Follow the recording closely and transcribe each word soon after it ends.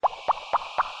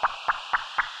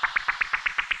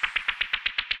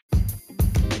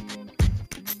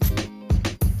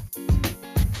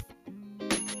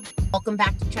Welcome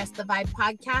back to Trust the Vibe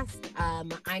podcast.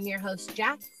 I'm your host,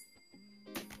 Jax.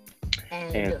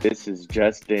 And this is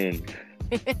Justin.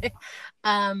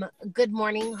 Good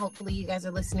morning. Hopefully you guys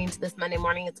are listening to this Monday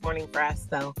morning. It's morning for us.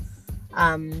 So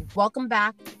welcome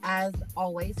back. As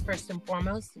always, first and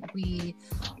foremost, we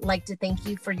like to thank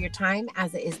you for your time,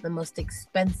 as it is the most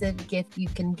expensive gift you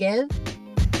can give.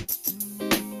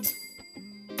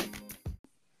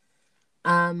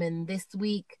 And this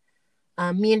week,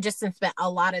 me and Justin spent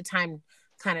a lot of time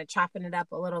kind of chopping it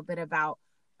up a little bit about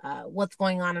what's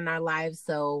going on in our lives.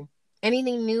 So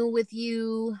anything new with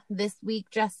you this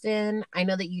week, Justin? I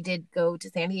know that you did go to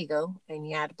San Diego and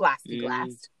you had a blasty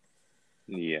blast.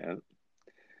 Yeah.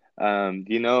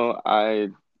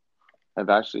 I've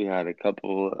actually had a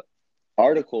couple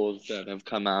articles that have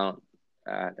come out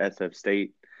at SF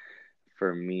State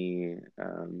for me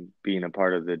being a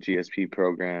part of the GSP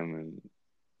program and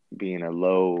being a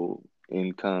low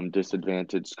income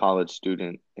disadvantaged college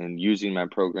student and using my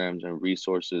programs and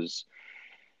resources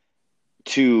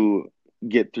to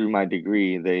get through my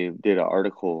degree. They did an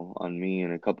article on me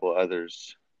and a couple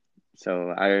others.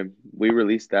 So we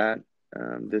released that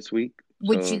this week.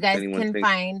 Which so you guys can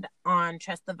find on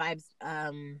Trust the Vibes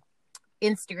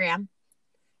Instagram.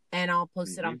 And I'll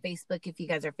post it on Facebook if you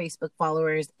guys are Facebook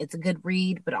followers. It's a good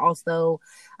read, but also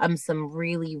some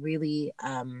really, really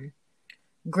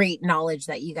great knowledge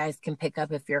that you guys can pick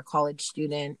up if you're a college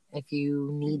student, if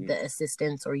you need the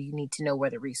assistance or you need to know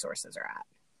where the resources are at.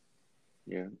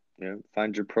 Yeah.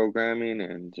 Find your programming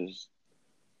and just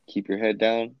keep your head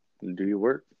down and do your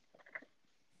work.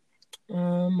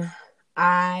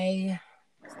 I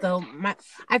feel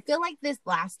like this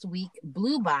last week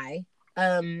blew by.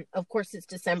 Of course it's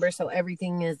December, so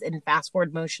everything is in fast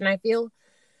forward motion, I feel.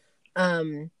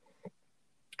 But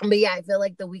yeah, I feel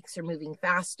like the weeks are moving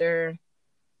faster.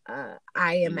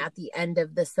 I am at the end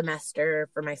of the semester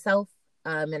for myself.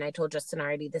 And I told Justin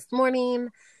already this morning,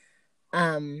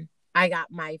 I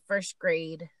got my first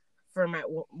grade for my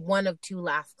one of two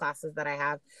last classes that I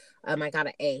have. I got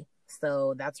an A.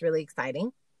 So that's really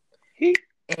exciting.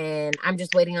 And I'm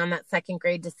just waiting on that second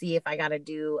grade to see if I got to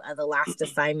do the last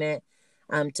assignment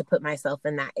to put myself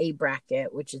in that A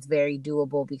bracket, which is very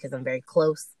doable because I'm very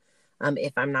close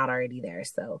if I'm not already there.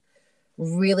 So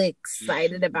really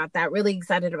excited about that. Really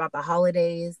excited about the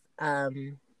holidays.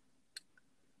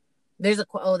 There's a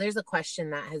question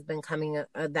that has been coming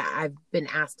that I've been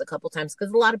asked a couple times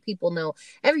because a lot of people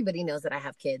everybody knows that I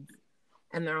have kids,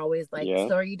 and they're always like,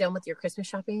 So are you done with your Christmas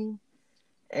shopping?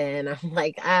 And I'm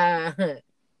like, I don't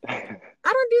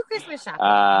do Christmas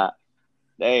shopping.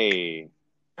 Hey.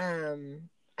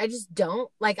 I just don't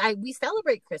we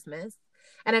celebrate Christmas,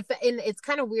 and it's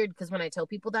kind of weird because when I tell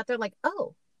people that, they're like,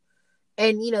 oh.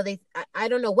 And, I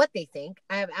don't know what they think.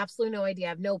 I have absolutely no idea. I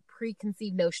have no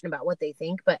preconceived notion about what they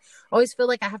think, but I always feel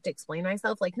like I have to explain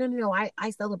myself. Like, no, I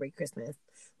celebrate Christmas,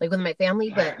 with my family,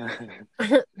 but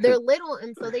they're little.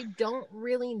 And so they don't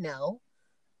really know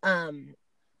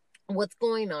what's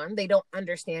going on. They don't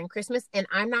understand Christmas. And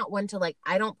I'm not one to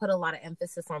I don't put a lot of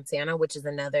emphasis on Santa, which is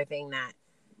another thing that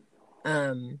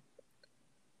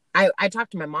I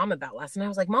talked to my mom about last night. I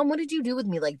was like, Mom, what did you do with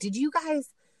me? Did you guys...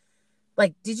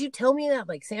 did you tell me that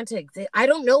Santa exists? I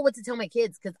don't know what to tell my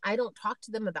kids because I don't talk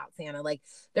to them about Santa.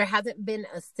 There hasn't been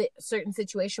a certain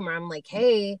situation where I'm like,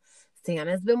 hey,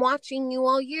 Santa's been watching you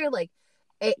all year.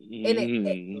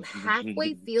 It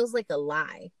halfway feels like a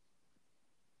lie.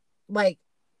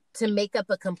 To make up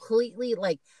a completely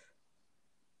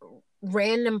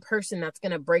random person that's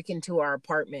going to break into our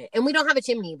apartment. And we don't have a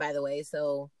chimney, by the way.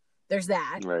 So there's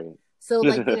that. Right. So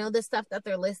the stuff that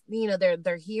they're listening,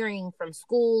 they're hearing from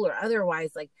school or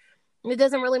otherwise, it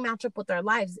doesn't really match up with their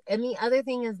lives. And the other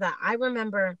thing is that I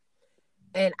remember,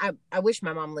 and I wish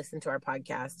my mom listened to our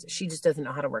podcast. She just doesn't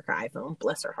know how to work her iPhone.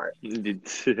 Bless her heart.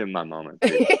 My mom.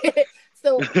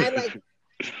 So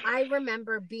I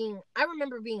remember being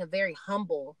a very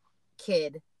humble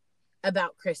kid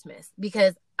about Christmas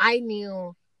because I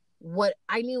knew what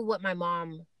my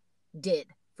mom did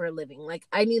for a living.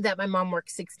 I knew that my mom worked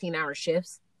 16-hour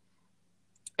shifts,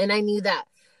 and I knew that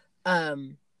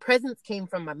presents came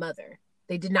from my mother.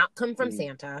 They did not come from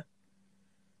Santa.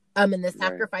 And the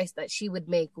sacrifice that she would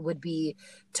make would be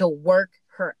to work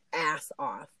her ass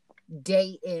off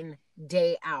day in,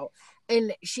 day out.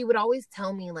 And she would always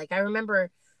tell me, I remember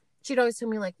she'd always tell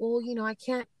me well, I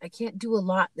can't do a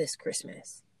lot this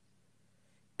Christmas.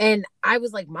 And I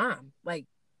was like, Mom,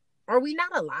 are we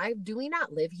not alive? Do we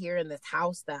not live here in this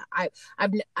house that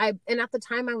and at the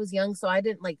time I was young, so I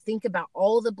didn't think about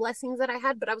all the blessings that I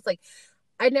had, but I was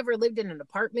I'd never lived in an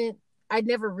apartment. I'd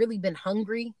never really been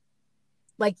hungry.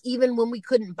 Even when we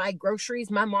couldn't buy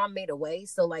groceries, my mom made a way.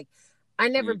 So I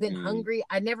never been Mm-hmm. hungry.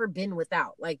 I never been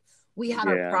without. Like, we had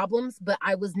our Yeah. problems, but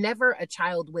I was never a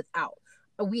child without.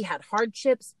 We had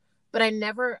hardships, but I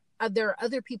never, there are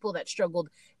other people that struggled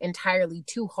entirely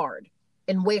too hard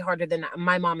and way harder than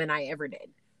my mom and I ever did.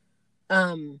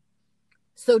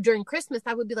 So during Christmas,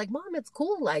 I would be like, Mom, it's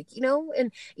cool. Like, you know,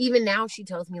 and even now she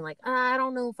tells me like, I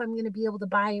don't know if I'm going to be able to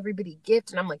buy everybody a gift.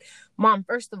 And I'm like, Mom,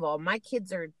 first of all, my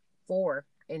kids are 4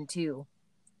 and 2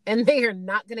 and they are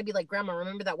not going to be like, Grandma,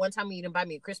 remember that one time you didn't buy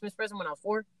me a Christmas present when I was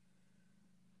 4?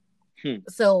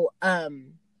 So,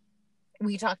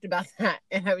 we talked about that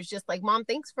and I was just like, Mom,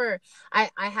 thanks for,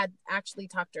 I had actually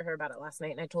talked to her about it last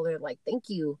night and I told her like, thank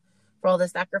you for all the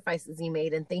sacrifices you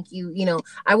made. And thank you. You know,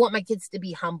 I want my kids to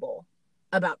be humble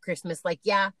about Christmas. Like,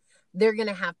 yeah, they're going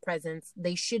to have presents.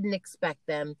 They shouldn't expect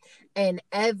them. And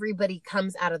everybody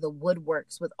comes out of the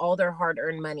woodworks with all their hard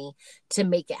earned money to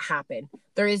make it happen.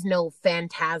 There is no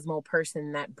phantasmal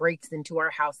person that breaks into our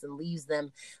house and leaves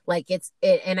them. Like it's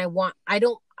kind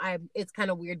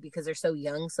of weird because they're so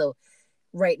young. So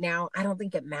right now, I don't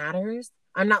think it matters.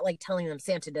 I'm not like telling them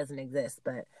Santa doesn't exist,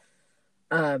 but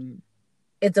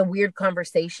it's a weird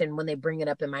conversation when they bring it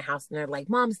up in my house and they're like,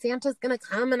 Mom, Santa's gonna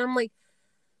come. And I'm like,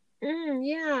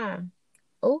 yeah,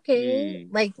 okay.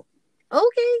 Mm. Like,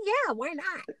 okay, yeah, why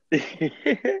not?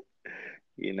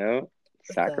 You know,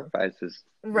 So, sacrifices.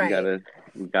 right.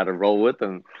 We gotta roll with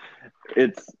them.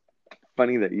 It's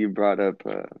funny that you brought up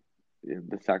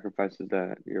the sacrifices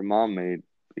that your mom made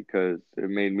because it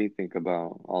made me think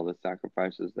about all the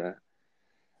sacrifices that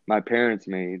my parents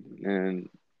made, and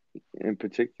in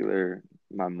particular,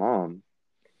 my mom,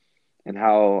 and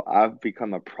how I've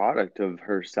become a product of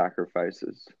her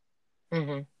sacrifices,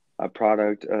 Mm-hmm. a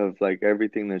product of like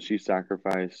everything that she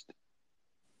sacrificed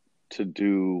to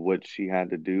do what she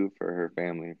had to do for her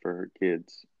family, for her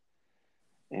kids.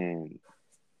 And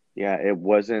yeah, it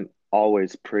wasn't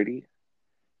always pretty,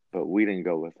 but we didn't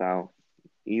go without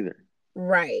either,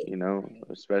 Right. you know,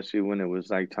 especially when it was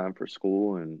like time for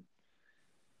school and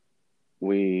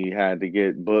we had to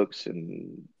get books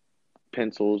and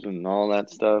pencils and all that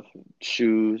stuff,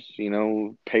 shoes, you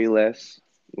know, pay less.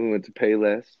 We went to pay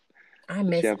less. I She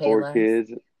miss had 4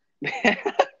 kids.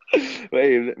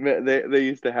 Wait, they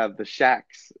used to have the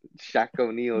Shaqs, Shaq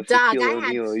O'Neal, Dog, Shaquille I had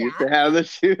O'Neal used to Shaq. have the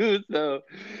shoes. So,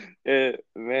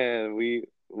 man,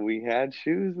 we had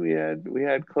shoes, we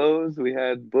had clothes, we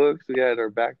had books, we had our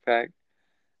backpack,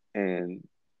 and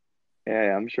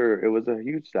yeah, I'm sure it was a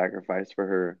huge sacrifice for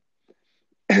her.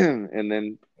 And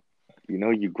then you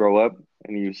know you grow up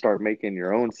and you start making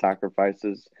your own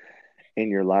sacrifices in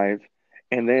your life,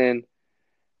 and then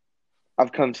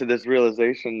I've come to this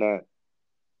realization that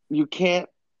you can't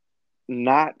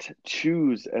not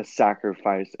choose a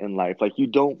sacrifice in life. Like you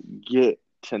don't get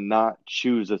to not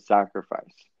choose a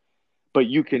sacrifice, but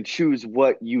you can choose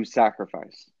what you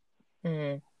sacrifice.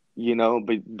 Mm-hmm. You know,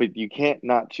 but you can't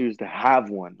not choose to have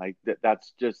one. Like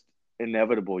that's just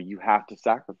inevitable. You have to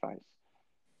sacrifice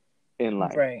in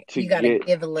life Right. You got to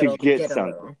give a to little to get get a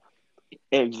something. little.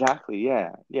 Exactly.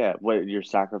 Yeah. Yeah. What you're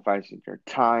sacrificing your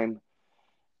time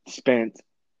spent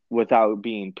without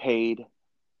being paid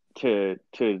to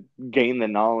gain the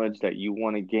knowledge that you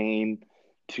want to gain,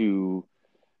 to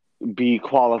be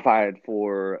qualified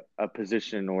for a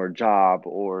position or a job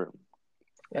or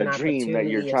a An dream that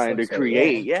you're opportunity of trying some to sort. Yeah.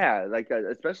 create. Yeah, like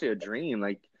especially a dream.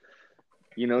 Like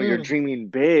you know, you're Mm. dreaming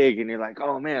big, and you're like,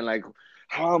 oh man, like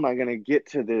how am I going to get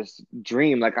to this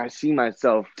dream? Like I see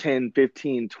myself 10,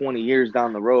 15, 20 years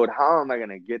down the road. How am I going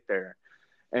to get there?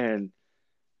 And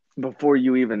before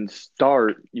you even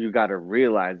start, you got to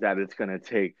realize that it's going to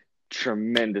take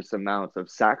tremendous amounts of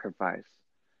sacrifice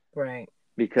Right.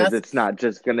 because That's it's not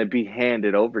just going to be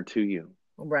handed over to you.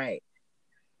 right.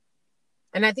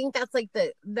 And I think that's like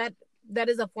that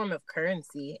is a form of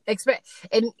currency. Expect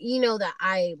and you know that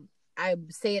I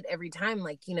say it every time,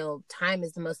 like, you know, time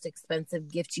is the most expensive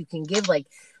gift you can give. Like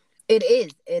it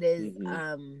is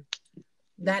Mm-hmm.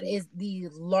 that Mm-hmm. is the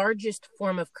largest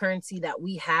form of currency that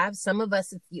we have. Some of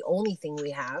us it's the only thing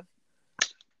we have.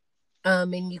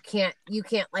 And you can't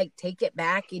like take it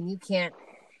back, and you can't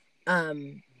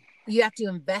um you have to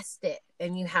invest it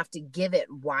and you have to give it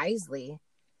wisely.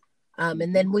 And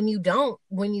Mm-hmm. then when you don't,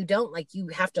 like, you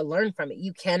have to learn from it.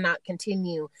 You cannot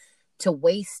continue to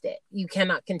waste it. You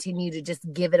cannot continue to just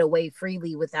give it away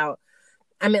freely without,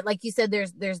 I mean, like you said,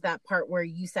 there's that part where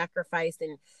you sacrifice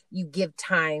and you give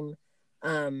time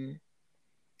um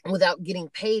without getting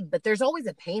paid, but there's always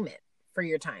a payment for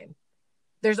your time.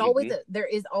 Mm-hmm. There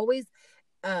is always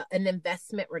an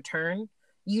investment return.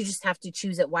 You just have to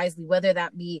choose it wisely, whether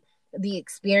that be the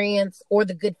experience or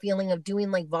the good feeling of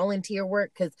doing like volunteer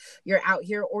work because you're out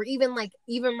here, or even like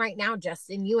even right now,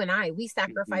 Justin, you and I, we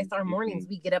sacrifice our mornings.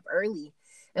 We get up early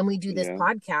and we do this Yeah.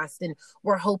 podcast, and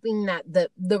we're hoping that the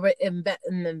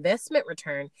investment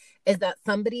return is that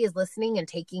somebody is listening and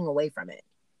taking away from it.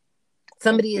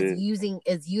 Somebody That's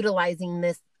is utilizing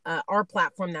this our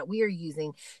platform that we are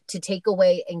using to take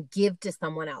away and give to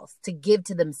someone else, to give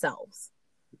to themselves.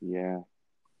 Yeah.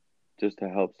 Just to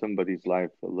help somebody's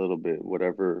life a little bit,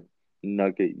 whatever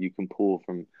nugget you can pull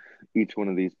from each one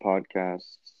of these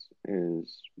podcasts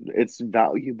it's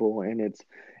valuable, and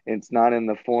it's not in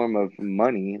the form of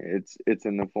money. It's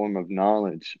in the form of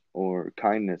knowledge or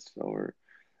kindness or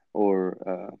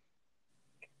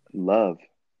love,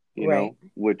 Right.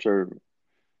 which are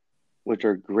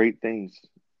great things.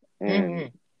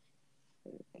 And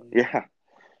Mm-hmm. yeah,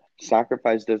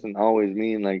 sacrifice doesn't always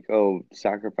mean like, oh,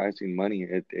 sacrificing money.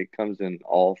 It comes in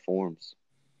all forms.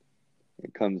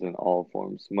 It comes in all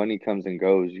forms. Money comes and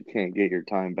goes. You can't get your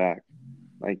time back.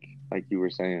 Like you were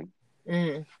saying.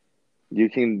 Mm-hmm.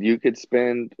 You could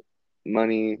spend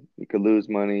money, you could lose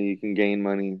money, you can gain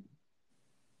money.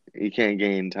 You can't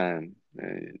gain time.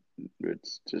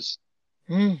 It's just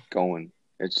Mm. going.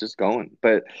 It's just going.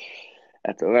 But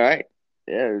that's all right.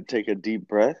 Yeah, take a deep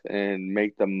breath and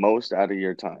make the most out of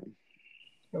your time.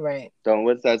 Right. Don't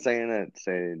what's that saying that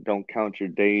say don't count your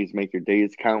days, make your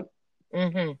days count.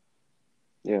 Mm-hmm.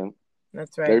 Yeah.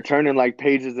 That's They're right. turning like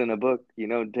pages in a book.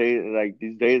 Days like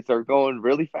these days are going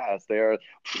really fast. They are.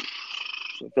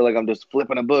 I feel like I'm just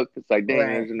flipping a book. It's like, dang, Right.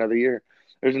 there's another year.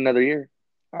 There's another year.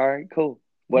 All right, cool.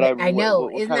 What I I what know.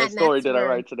 what, what Isn't kind of that story nuts? did I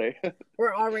write today?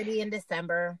 We're already in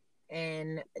December,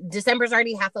 and December's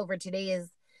already half over.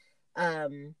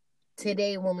 Um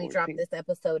today The when we drop 14th, this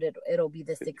episode, it'll be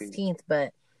the 15th. 16th,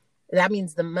 but that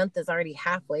means the month is already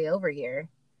halfway over here.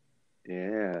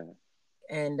 Yeah,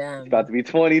 And it's about to be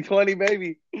 2020,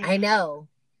 baby. I know.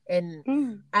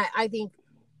 And I think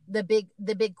the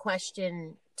big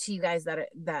question to you guys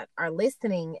that are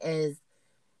listening is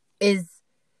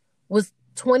was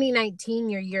 2019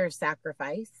 your year of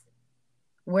sacrifice,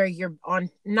 where you're on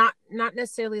not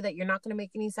necessarily that you're not going to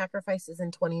make any sacrifices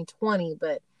in 2020,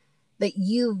 but that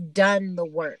you've done the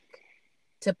work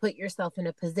to put yourself in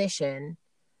a position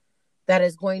that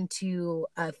is going to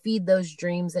feed those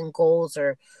dreams and goals,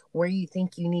 or where you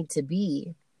think you need to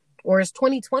be? Or is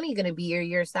 2020 going to be your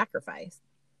year of sacrifice,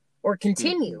 or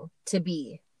continue to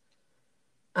be?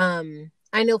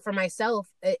 I know for myself,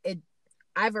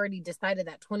 I've already decided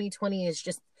that 2020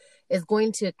 is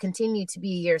going to continue to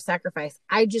be a year of sacrifice.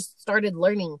 I just started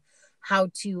learning how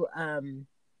to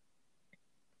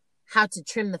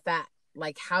trim the fat,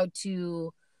 like how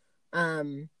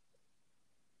um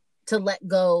to let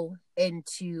go and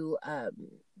to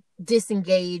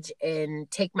disengage and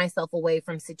take myself away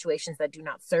from situations that do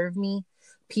not serve me,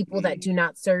 people that do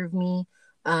not serve me,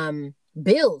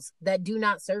 bills that do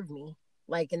not serve me.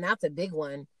 Like, and that's a big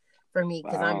one for me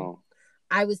because Wow.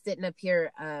 I was sitting up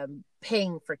here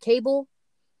paying for cable,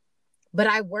 but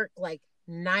I work like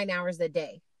 9 hours a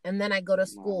day. And then I go to Wow.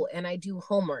 school and I do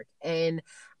homework, and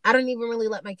I don't even really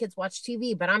let my kids watch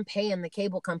TV, but I'm paying the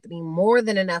cable company more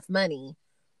than enough money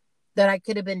that I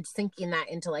could have been sinking that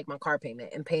into like my car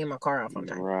payment and paying my car off on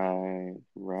time. Right.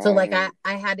 So like Right.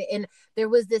 I had to, and there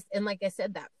was this, and like I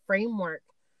said, that framework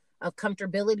of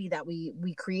comfortability that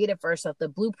we created for ourselves, the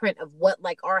blueprint of what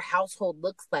like our household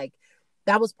looks like,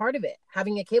 that was part of it.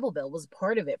 Having a cable bill was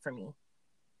part of it for me.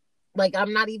 Like,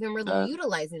 I'm not even really That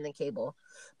utilizing the cable,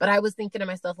 but I was thinking to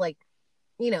myself, like,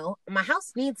 my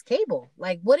house needs cable.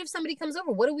 Like, what if somebody comes over?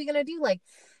 What are we gonna do? Like,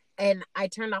 and I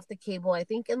turned off the cable, I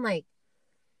think in like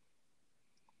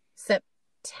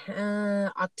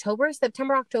September,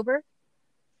 October.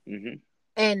 hmm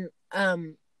And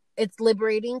it's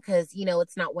liberating because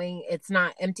it's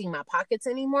not emptying my pockets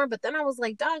anymore. But then I was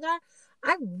like, dog,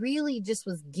 I really just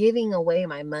was giving away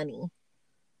my money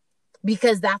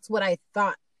because that's what I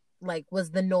thought like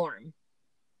was the norm.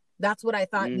 That's what I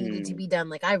thought needed to be done.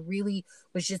 Like, I really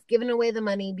was just giving away the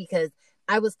money because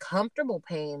I was comfortable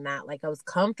paying that. Like, I was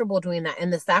comfortable doing that.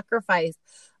 And the sacrifice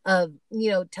of,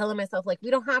 telling myself, like, we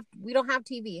don't have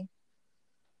TV.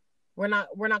 We're not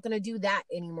going to do that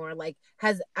anymore. Like,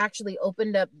 has actually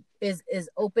opened up, is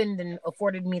opened and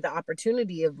afforded me the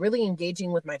opportunity of really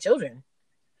engaging with my children,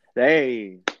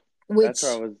 Hey, which, that's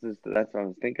what I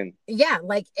was thinking. yeah,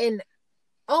 like, and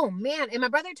oh man, and my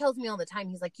brother tells me all the time,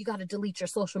 he's like, you got to delete your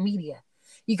social media.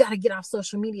 You got to get off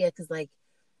social media because, like,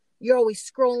 you're always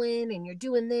scrolling and you're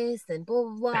doing this and blah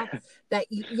blah blah. That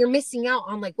you're missing out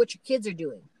on like what your kids are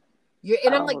doing.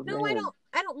 And I'm like, Oh no, I man. don't.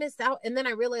 I don't miss out. And then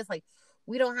I realized, like,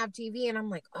 we don't have TV, and I'm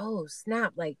like, oh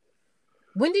snap, like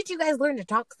When did you guys learn to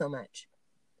talk so much?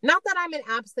 Not that I'm an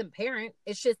absent parent.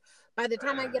 It's just by the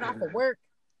time I get off of work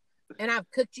and I've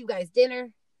cooked you guys dinner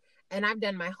and I've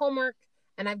done my homework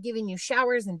and I've given you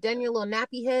showers and done your little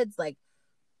nappy heads, like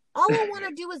all I want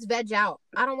to do is veg out.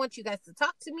 I don't want you guys to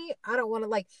talk to me. I don't want to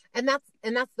like, and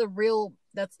that's the real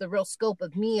scope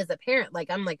of me as a parent.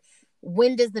 Like I'm like,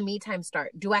 when does the me time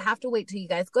start? Do I have to wait till you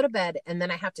guys go to bed and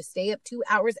then I have to stay up 2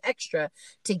 hours extra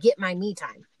to get my me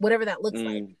time, whatever that looks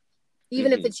like?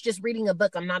 Even if it's just reading a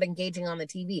book, I'm not engaging on the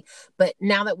TV. But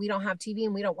now that we don't have TV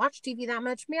and we don't watch TV that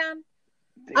much, man,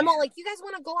 damn. I'm all like, you guys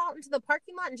want to go out into the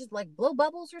parking lot and just like blow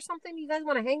bubbles or something? You guys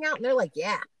want to hang out? And they're like,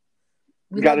 yeah.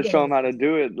 We got to show them how to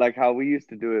do it, like how we used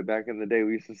to do it back in the day.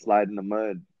 We used to slide in the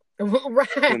mud.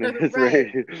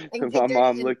 Right. My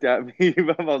mom looked at me.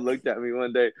 My mom looked at me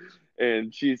one day,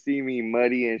 and she see me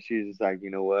muddy, and she's just like, you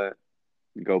know what?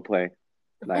 Go play.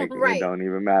 Like right. It don't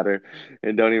even matter.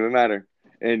 It don't even matter.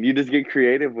 And you just get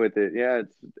creative with it. Yeah,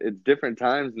 it's different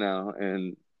times now,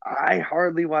 and I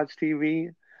hardly watch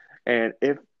TV. And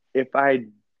if I,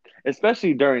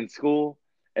 especially during school,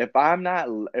 if I'm not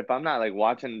like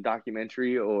watching a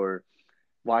documentary or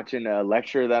watching a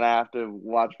lecture that I have to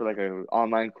watch for like an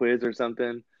online quiz or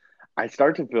something, I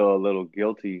start to feel a little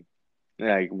guilty.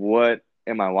 Like, what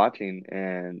am I watching?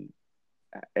 And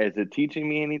is it teaching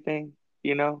me anything?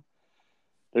 You know?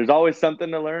 There's always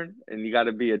something to learn, and you got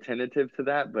to be attentive to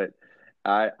that. But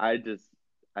I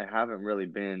haven't really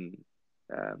been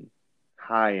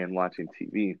high in watching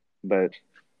TV. But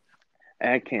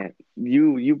I can't.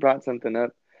 You brought something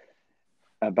up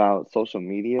about social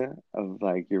media of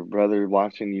like your brother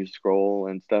watching you scroll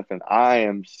and stuff, and I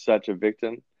am such a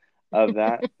victim of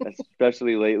that,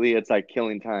 especially lately. It's like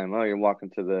killing time. Oh, you're walking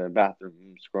to the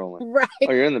bathroom, scrolling. Right.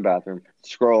 Oh, you're in the bathroom,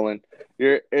 scrolling.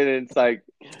 And it's like,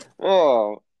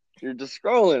 oh, you're just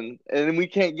scrolling, and then we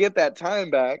can't get that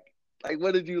time back. Like,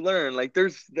 what did you learn? Like,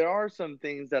 there are some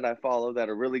things that I follow that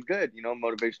are really good. You know,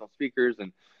 motivational speakers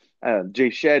and Jay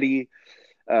Shetty,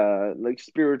 like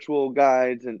spiritual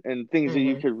guides and things that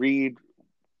you could read.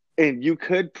 And you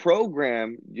could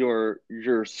program your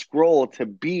scroll to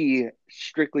be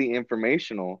strictly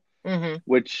informational,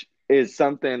 which is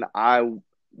something I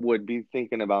would be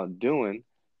thinking about doing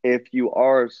if you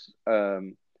are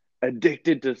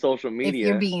addicted to social media. If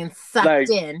you're being sucked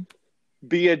in.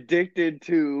 Be addicted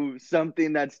to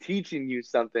something that's teaching you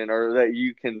something or that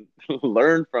you can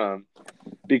learn from,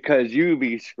 because you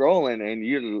be scrolling and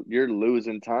you're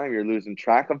losing time. You're losing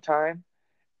track of time.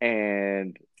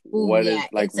 And what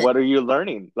are you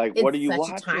learning? Like, what are you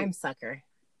watching? It's such a time sucker.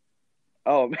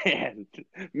 Oh,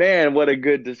 man, what a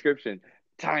good description.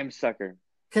 Time sucker.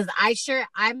 Because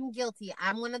I'm guilty.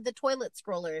 I'm one of the toilet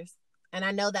scrollers. And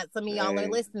I know that some of y'all are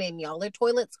listening. Y'all are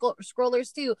toilet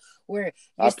scrollers too, where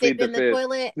you're sitting in the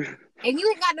toilet and you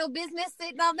ain't got no business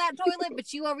sitting on that toilet,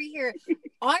 but you over here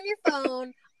on your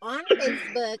phone, on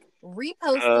Facebook,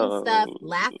 reposting stuff,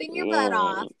 laughing your butt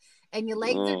off, and your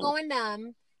legs are going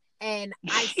numb. And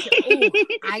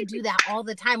I do that all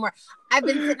the time, where I've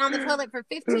been sitting on the toilet for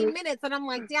 15 minutes and I'm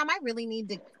like, damn, I need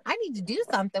to do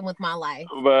something with my life.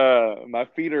 My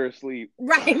feet are asleep.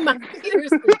 Right, my feet are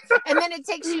asleep. And then it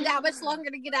takes you that much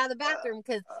longer to get out of the bathroom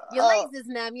because your legs is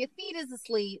numb, your feet is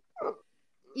asleep.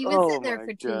 You've been sitting there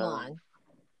for too long.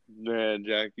 Man,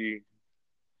 Jackie.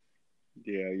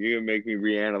 Yeah, you're gonna make me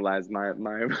reanalyze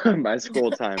my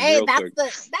school time. Hey, real quick.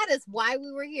 That is why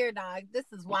we were here, dog. This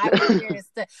is why we're here.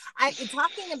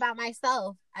 Talking about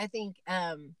myself. I think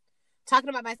talking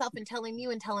about myself and telling you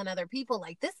and telling other people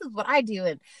like this is what I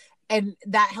do, and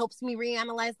that helps me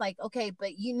reanalyze. Like, okay,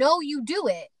 but you do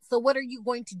it. So what are you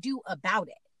going to do about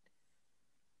it?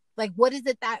 Like, what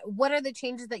are the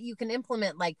changes that you can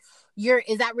implement? Like,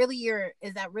 is that really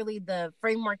the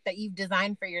framework that you've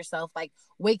designed for yourself? Like,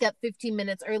 wake up 15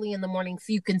 minutes early in the morning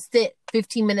so you can sit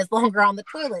 15 minutes longer on the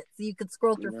toilet so you could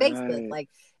scroll through Facebook. Like,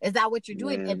 is that what you're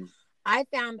doing? And I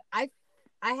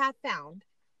have found,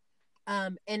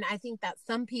 and I think that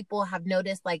some people have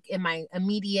noticed, like in my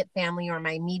immediate family or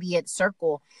my immediate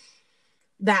circle,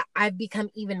 that I've become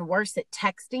even worse at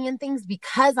texting and things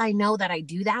because I know that I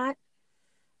do that.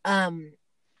 I'm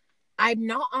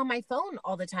not on my phone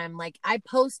all the time. Like, I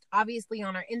post obviously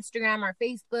on our Instagram, our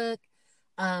Facebook.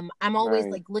 I'm always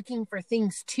like looking for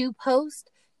things to post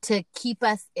to keep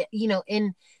us,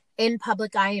 in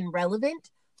public eye and relevant.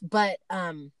 But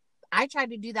I try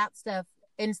to do that stuff.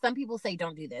 And some people say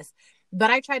don't do this,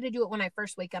 but I try to do it when I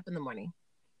first wake up in the morning.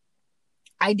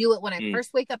 I do it when I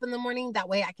first wake up in the morning. That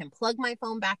way I can plug my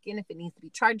phone back in if it needs to be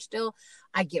charged still.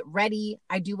 I get ready.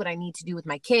 I do what I need to do with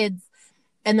my kids.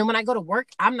 And then when I go to work,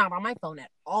 I'm not on my phone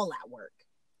at all at work.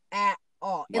 At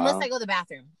all. Wow. Unless I go to the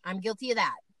bathroom. I'm guilty of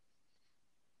that.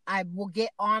 I will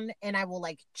get on and I will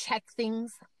like check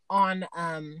things on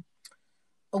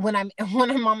when I'm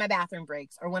when I'm on my bathroom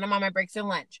breaks or when I'm on my breaks or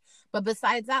lunch. But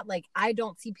besides that, like I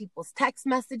don't see people's text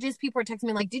messages. People are texting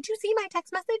me like, "Did you see my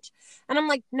text message?" And I'm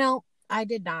like, "No, I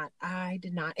did not. I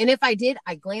did not." And if I did,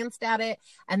 I glanced at it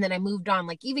and then I moved on.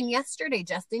 Like even yesterday,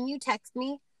 Justin, you text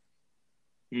me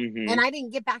and Mm-hmm. I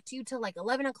didn't get back to you till like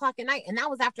 11 o'clock at night. And that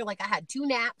was after like I had 2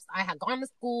 naps. I had gone to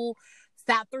school,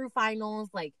 sat through finals,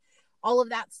 like all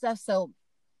of that stuff. So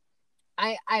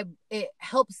it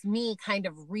helps me kind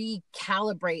of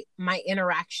recalibrate my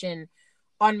interaction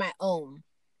on my own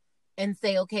and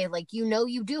say, okay, like,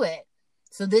 you do it.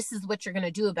 So this is what you're going to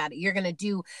do about it. You're going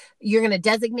to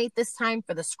designate this time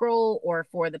for the scroll or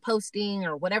for the posting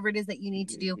or whatever it is that you need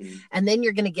to do. Mm-hmm. And then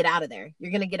you're going to get out of there.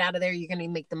 You're going to get out of there. You're going to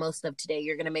make the most of today.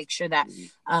 You're going to make sure that,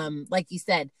 like you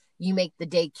said, you make the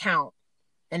day count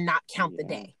and not count the Yeah.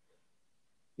 day.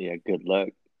 Yeah. Good luck.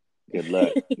 Good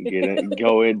luck. Get it.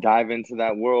 Go and dive into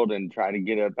that world and try to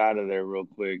get up out of there real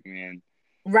quick, man.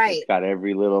 It's Right. got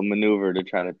every little maneuver to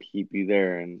try to keep you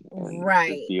there, and just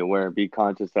Right. be aware, be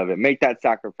conscious of it. Make that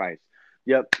sacrifice.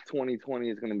 Yep, 2020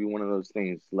 is going to be one of those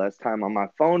things. Less time on my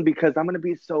phone because I'm going to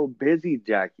be so busy,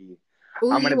 Jackie.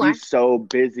 Ooh, I'm going to you be are. so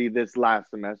busy this last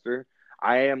semester.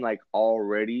 I am like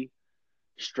already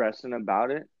stressing about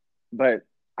it, but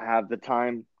I have the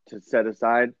time to set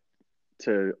aside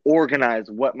to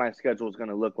organize what my schedule is going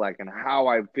to look like and how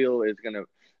I feel is going to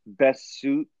best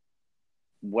suit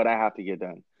what I have to get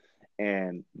done.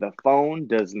 And the phone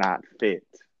does not fit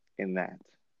in that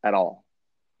at all.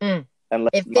 Mm. Unless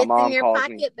It my fits in mom your calls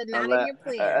me, pocket, but not in unless your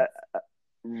plans.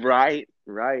 right,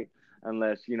 right.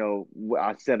 Unless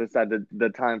I set aside the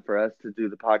time for us to do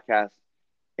the podcast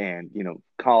and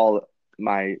call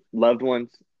my loved ones.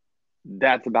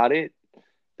 That's about it.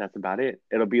 That's about it.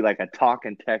 It'll be like a talk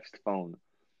and text phone.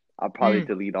 I'll probably Mm.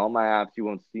 delete all my apps. You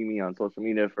won't see me on social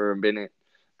media for a minute,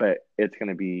 but it's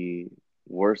gonna be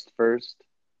worst first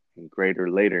and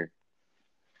greater later.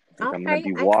 Because I'm gonna Okay,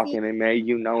 be I see. walking in May.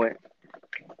 You know it.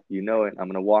 You know it. I'm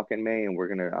gonna walk in May, and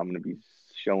I'm gonna be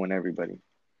showing everybody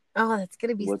Oh, that's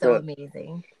gonna be what's so up.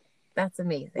 amazing. That's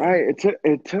amazing. Right.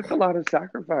 It took a lot of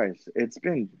sacrifice. It's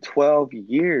been 12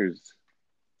 years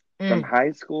from Mm.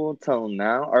 high school till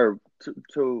now, or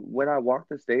to when I walked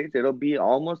the stage. It'll be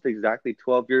almost exactly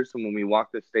 12 years from when we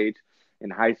walked the stage in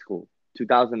high school,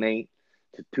 2008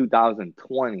 to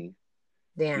 2020.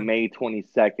 Damn. May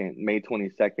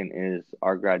 22nd is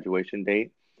our graduation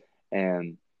date,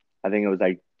 and I think it was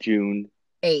like June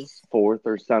 8th. 4th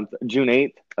or something. June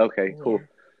 8th. Okay, Yeah, cool.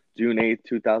 June 8th,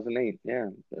 2008. Yeah,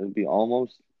 it would be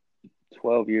almost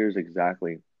 12 years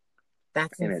exactly.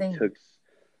 that's And insane.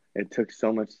 it took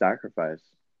so much sacrifice.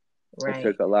 It Right.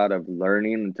 took a lot of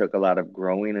learning, it took a lot of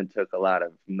growing, it took a lot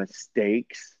of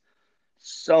mistakes.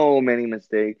 So many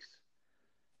mistakes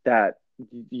that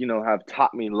have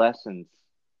taught me lessons,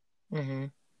 Mm-hmm.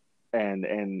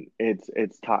 and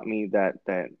it's taught me that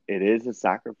it is a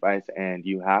sacrifice, and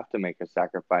you have to make a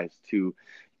sacrifice to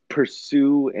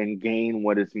pursue and gain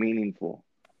what is meaningful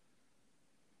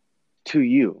to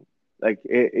you. Like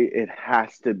it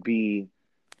has to be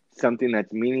something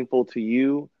that's meaningful to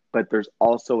you, but there's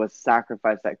also a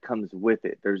sacrifice that comes with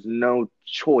it. There's no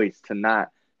choice to not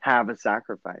have a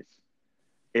sacrifice.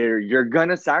 You're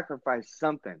gonna sacrifice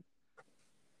something.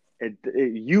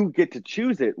 You get to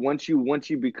choose it once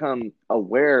you become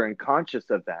aware and conscious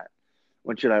of that.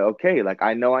 Once you're like, okay, like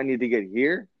I know I need to get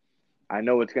here. I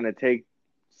know it's gonna take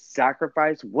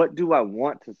sacrifice. What do I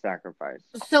want to sacrifice?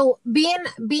 So being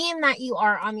that you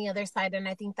are on the other side, and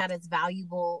I think that is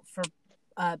valuable for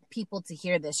people to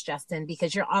hear this, Justin,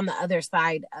 because you're on the other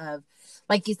side of,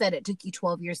 like you said, it took you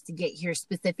 12 years to get here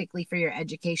specifically for your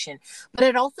education, but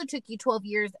it also took you 12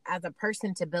 years as a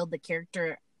person to build the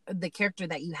character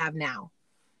that you have now.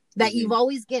 That Mm-hmm.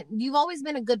 you've always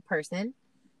been a good person.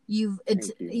 Thank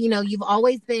you.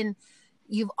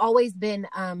 You've always been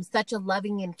such a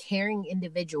loving and caring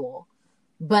individual,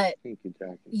 but Thank you,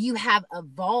 Jackie. you have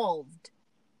evolved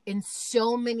in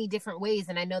so many different ways.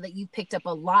 And I know that you've picked up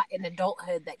a lot in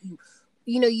adulthood that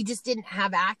you just didn't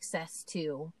have access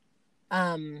to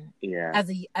Yeah. as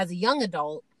a young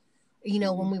adult,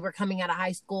 Mm-hmm. when we were coming out of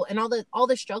high school and all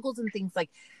the struggles and things. Like,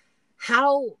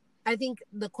 how I think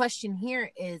the question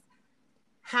here is,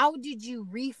 how did you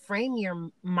reframe your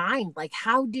mind? Like,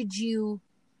 how did you,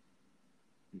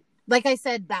 like I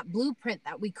said, that blueprint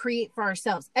that we create for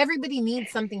ourselves, everybody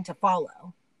needs something to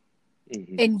follow.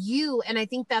 Mm-hmm. And I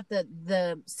think that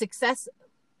the success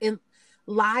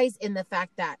lies in the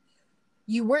fact that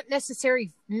you weren't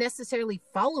necessarily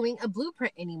following a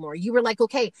blueprint anymore. You were like,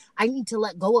 okay, I need to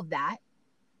let go of that,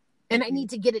 and I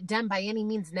need to get it done by any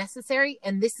means necessary.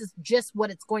 And this is just what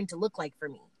it's going to look like for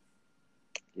me.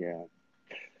 Yeah.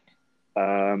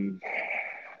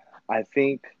 I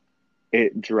think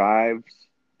it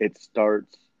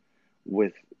starts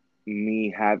with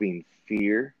me having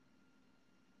fear,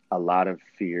 a lot of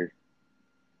fear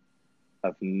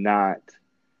of not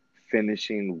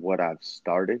finishing what I've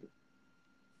started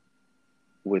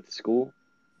with school.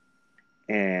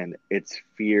 And it's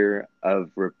fear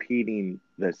of repeating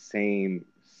the same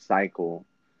cycle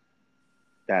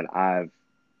that I've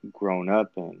grown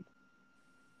up in.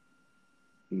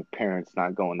 My parents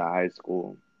not going to high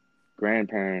school,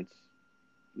 grandparents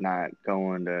not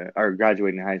going to or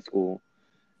graduating high school,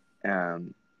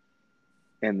 and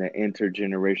the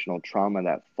intergenerational trauma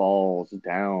that falls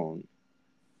down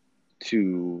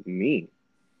to me.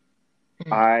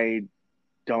 I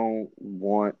don't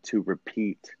want to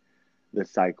repeat the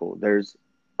cycle. There's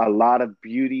a lot of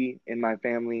beauty in my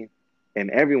family, in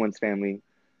everyone's family,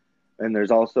 and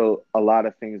there's also a lot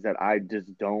of things that I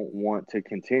just don't want to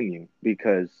continue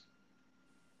because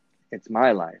it's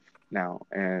my life now,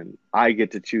 and I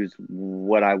get to choose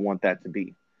what I want that to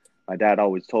be. My dad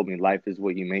always told me life is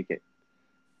what you make it.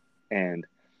 And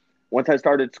once I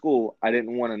started school, I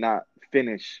didn't want to not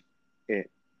finish it,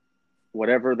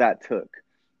 whatever that took.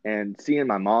 And seeing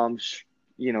my mom,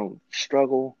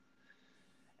 struggle,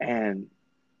 and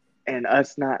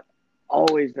us not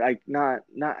always like not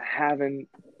having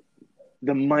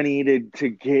the money to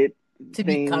get to things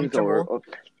be comfortable. or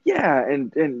yeah,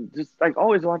 and just like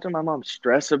always watching my mom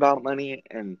stress about money.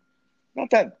 And not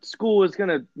that school is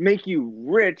gonna make you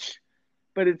rich,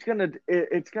 but it's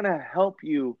gonna help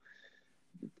you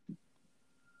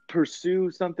pursue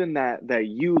something that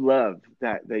you love,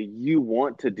 that you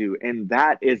want to do, and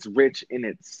that is rich in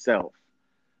itself.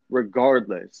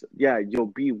 Regardless, yeah, you'll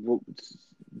be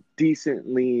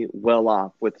decently well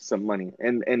off with some money,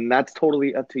 and that's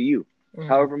totally up to you.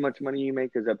 However much money you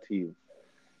make is up to you.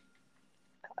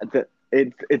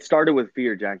 It started with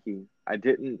fear, Jackie. I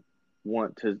didn't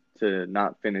want to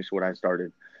not finish what I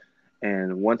started,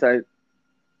 and once I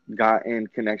got in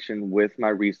connection with my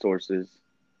resources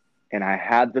and I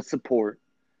had the support,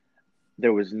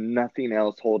 there was nothing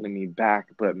else holding me back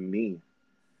but me.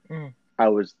 I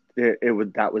was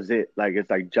that was it. Like, it's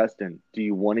like, Justin, do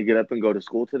you want to get up and go to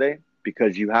school today?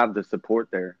 Because you have the support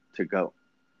there to go.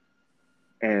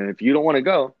 And if you don't want to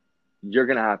go, you're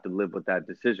gonna have to live with that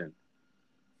decision.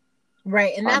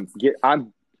 Right, and that's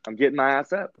I'm getting my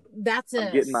ass up. That's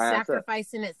a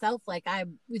sacrifice in itself. Like, I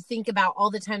would think about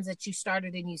all the times that you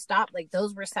started and you stopped. Like,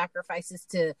 those were sacrifices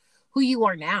to who you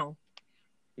are now.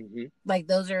 Like,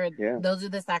 those are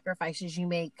the sacrifices you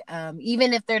make.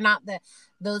 Even if they're not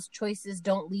those choices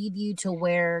don't lead you to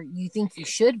where you think you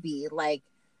should be. Like,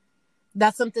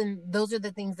 that's something. Those are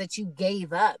the things that you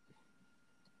gave up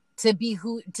to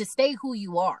stay who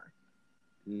you are.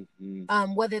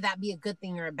 Whether that be a good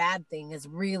thing or a bad thing is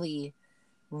really,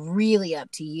 really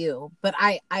up to you. But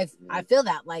I feel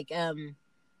that like I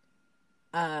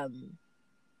said,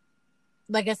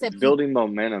 it's building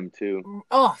momentum too.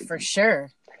 Oh, for sure.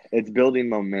 It's building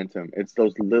momentum. It's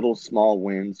those little small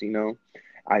wins,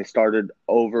 I started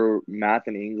over math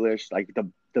and English, like the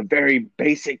very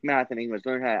basic math and English,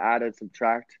 learn how to add and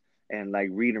subtract and like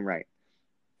read and write.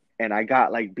 And I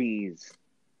got like B's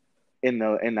in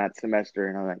that semester,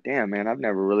 and I'm like, damn, man, I've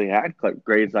never really had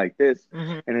grades like this.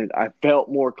 And I felt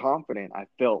more confident. I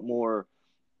felt more,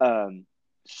 I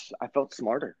felt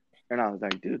smarter. And I was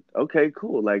like, dude, okay,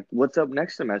 cool. Like, what's up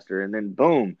next semester? And then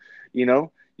boom,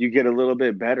 you get a little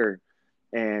bit better,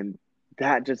 and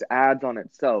that just adds on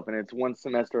itself. And it's one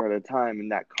semester at a time,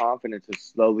 and that confidence is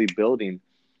slowly building.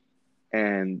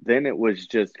 And then it was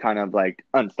just kind of like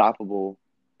unstoppable.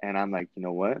 And I'm like, you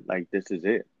know what? Like, this is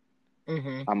it.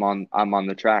 I'm on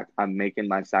the track. I'm making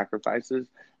my sacrifices.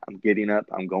 I'm getting up.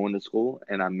 I'm going to school,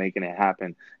 and I'm making it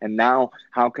happen. And now,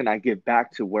 how can I get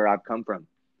back to where I've come from?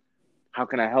 How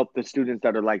can I help the students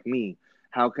that are like me?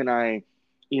 How can I,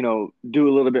 do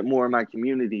a little bit more in my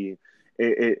community?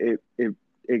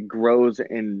 It grows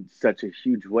in such a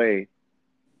huge way.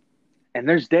 And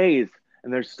there's days,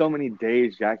 and there's so many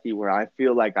days, Jackie, where I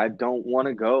feel like I don't want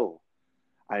to go.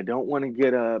 I don't want to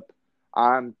get up.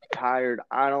 I'm tired.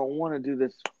 I don't want to do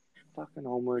this fucking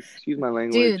homework. Excuse my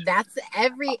language. Dude, that's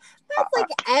like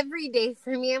every day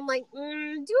for me. I'm like, do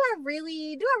I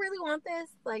really want this?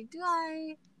 Like, do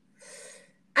I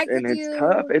It's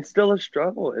tough. It's still a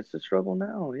struggle. It's a struggle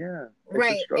now. Yeah. It's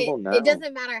a struggle now. It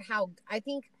doesn't matter how. I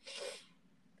think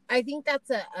that's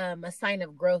a sign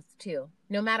of growth too.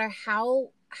 No matter how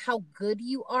good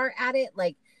you are at it,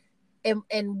 like,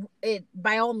 and it,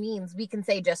 by all means, we can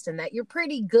say, Justin, that you're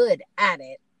pretty good at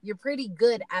it. You're pretty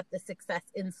good at the success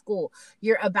in school.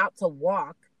 You're about to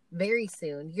walk very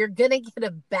soon. You're gonna get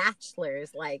a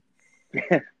bachelor's. Like,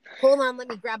 hold on, let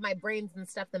me grab my brains and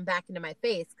stuff them back into my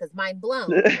face because mind blown.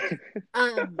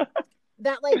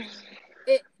 That like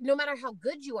it. No matter how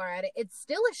good you are at it, it's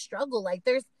still a struggle. Like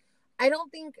I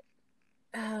don't think.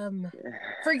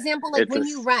 For example, like when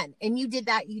you run and you did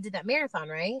that marathon,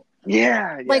 right?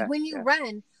 Yeah. Like when you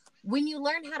run, when you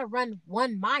learn how to run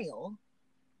 1 mile,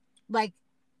 like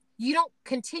you don't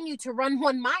continue to run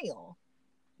 1 mile.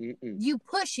 Mm-mm. You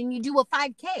push and you do a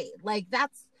 5K. Like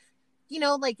that's,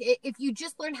 like if you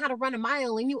just learn how to run a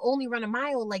mile and you only run a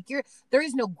mile, like there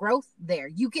is no growth there.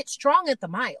 You get strong at the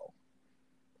mile,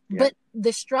 but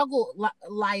the struggle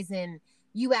lies in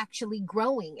you actually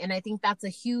growing. And I think that's a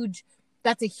huge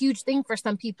thing for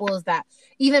some people, is that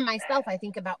even myself, I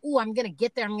think about, I'm going to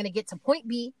get there. I'm going to get to point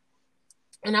B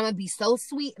and I'm going to be so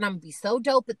sweet and I'm going to be so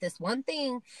dope at this one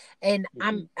thing. And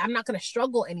I'm not going to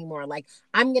struggle anymore. Like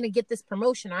I'm going to get this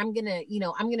promotion. I'm going to,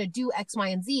 I'm going to do X, Y,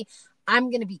 and Z. I'm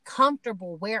going to be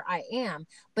comfortable where I am.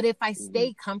 But if I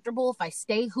stay comfortable, if I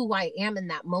stay who I am in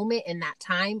that moment, in that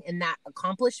time, in that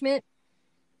accomplishment,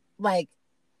 like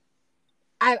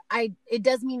it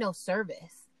does me no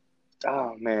service.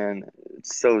 Oh man,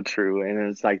 it's so true. And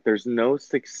it's like there's no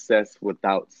success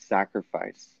without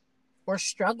sacrifice or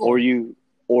struggle.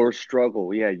 Or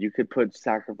struggle. Yeah, you could put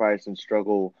sacrifice and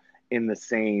struggle in the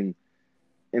same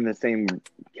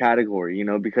category,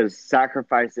 because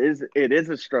sacrifice is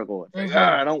a struggle. It's like,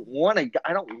 I don't want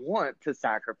to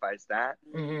sacrifice that.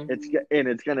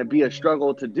 It's going to be a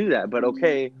struggle to do that. But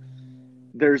okay,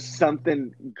 there's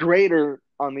something greater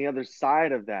on the other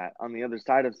side of that, on the other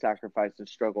side of sacrifice and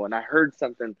struggle. And I heard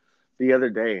something the other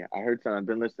day. I've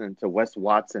been listening to Wes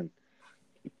Watson,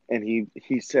 and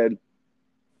he said,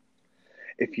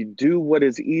 if you do what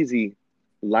is easy,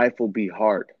 life will be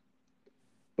hard.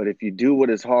 But if you do what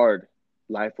is hard,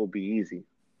 life will be easy.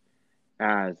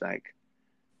 And I was like,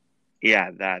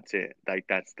 yeah, that's it. Like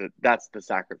that's the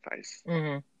sacrifice.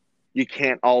 You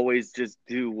can't always just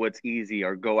do what's easy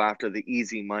or go after the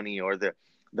easy money or the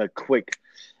quick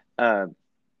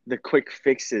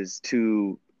fixes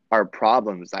to our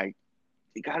problems. Like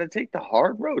you got to take the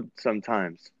hard road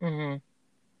sometimes.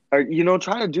 Or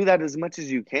try to do that as much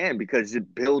as you can, because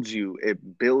it builds you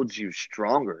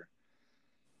stronger.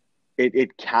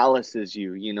 It calluses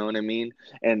you, you know what I mean?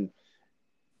 And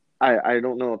I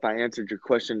don't know if I answered your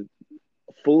question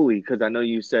fully, because I know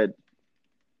you said,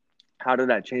 how did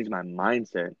that change my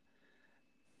mindset?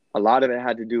 A lot of it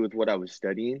had to do with what I was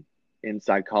studying in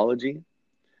psychology,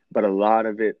 but a lot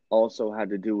of it also had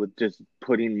to do with just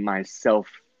putting myself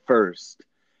first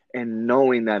and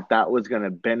knowing that was going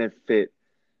to benefit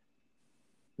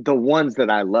the ones that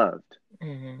I loved.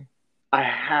 I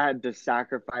had to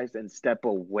sacrifice and step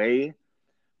away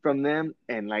from them.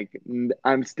 And like,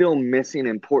 I'm still missing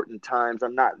important times.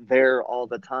 I'm not there all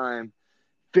the time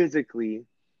physically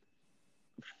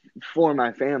for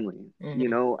my family,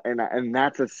 and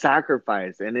that's a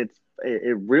sacrifice. And it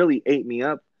really ate me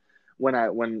up when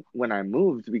I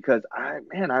moved, because I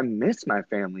miss my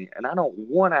family and I don't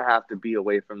want to have to be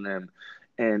away from them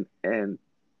and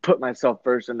put myself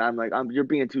first. And I'm like, you're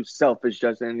being too selfish,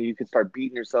 Justin. And you can start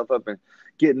beating yourself up and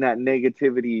getting that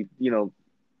negativity,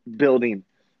 building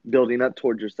up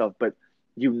towards yourself. But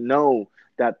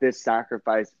that this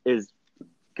sacrifice is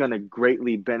going to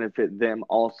greatly benefit them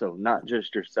also, not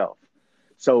just yourself.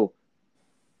 So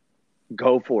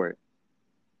go for it.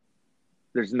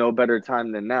 There's no better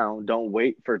time than now. Don't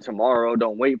wait for tomorrow.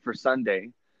 Don't wait for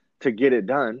Sunday to get it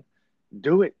done.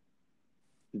 Do it.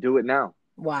 Do it now.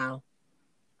 Wow.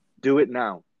 Do it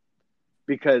now.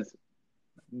 Because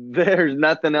there's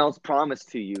nothing else promised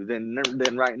to you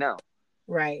than right now.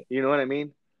 Right. You know what I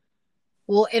mean?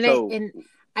 Well, and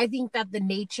I think that the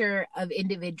nature of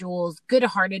individuals,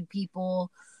 good-hearted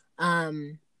people,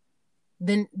 then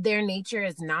their nature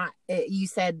is not, you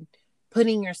said,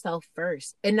 putting yourself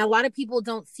first. And a lot of people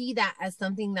don't see that as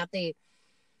something that they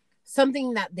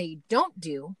don't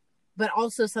do, but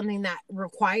also something that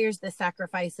requires the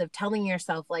sacrifice of telling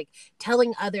yourself, like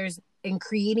telling others and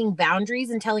creating boundaries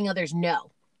and telling others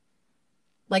no.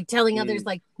 Like telling others,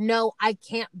 like, no, I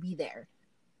can't be there.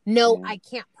 No, I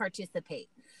can't participate.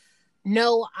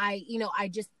 No, I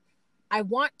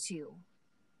want to,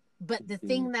 but the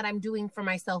thing that I'm doing for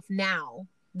myself now,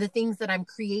 the things that I'm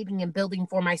creating and building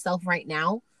for myself right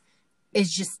now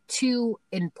is just too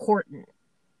important.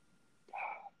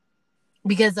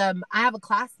 Because I have a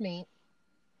classmate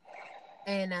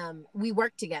and we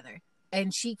work together,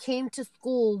 and she came to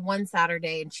school one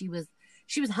Saturday and she was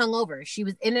hungover. She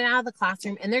was in and out of the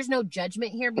classroom, and there's no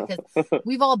judgment here because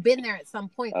we've all been there at some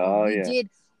point.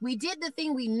 we did the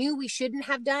thing we knew we shouldn't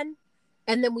have done,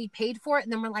 and then we paid for it,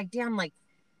 and then we're like, damn, like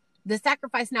the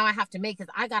sacrifice now I have to make is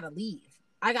I gotta leave.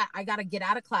 I gotta get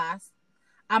out of class.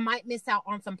 I might miss out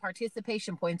on some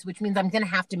participation points, which means I'm gonna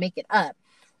have to make it up.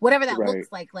 Whatever that Right.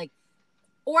 looks like,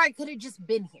 or I could have just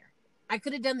been here. I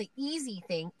could have done the easy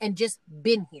thing and just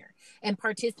been here and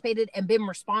participated and been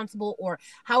responsible, or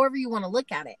however you want to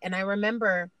look at it. And I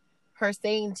remember her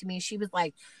saying to me, she was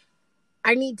like,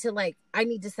 I need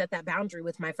to set that boundary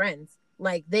with my friends.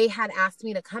 Like, they had asked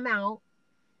me to come out,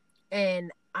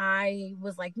 and I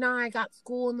was like, no, I got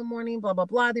school in the morning, blah, blah,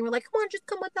 blah. They were like, come on, just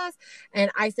come with us.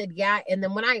 And I said, yeah. And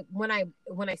then when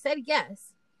I said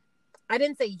yes, I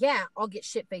didn't say, yeah, I'll get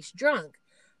shit-faced drunk.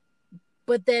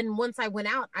 But then once I went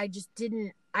out, I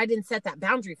didn't set that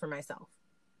boundary for myself.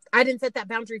 I didn't set that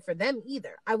boundary for them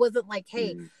either. I wasn't like,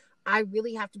 hey, I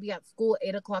really have to be at school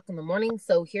 8:00 in the morning.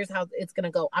 So here's how it's going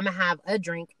to go. I'm going to have a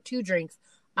drink, 2 drinks.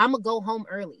 I'm going to go home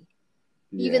early.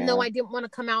 Yeah. Even though I didn't want to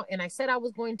come out and I said I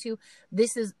was going to,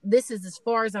 this is as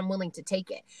far as I'm willing to take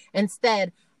it.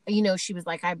 Instead, she was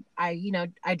like, I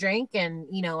drank, and,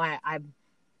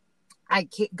 I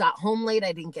got home late.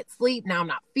 I didn't get sleep. Now I'm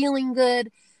not feeling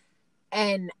good.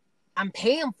 And I'm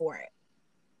paying for it.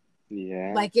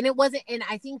 Yeah. Like, and it wasn't, and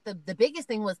I think the biggest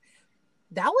thing was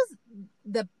that was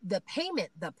the payment,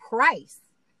 the price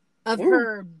of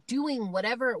her doing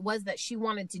whatever it was that she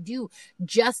wanted to do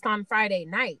just on Friday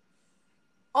night.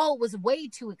 Oh, it was way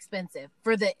too expensive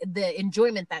for the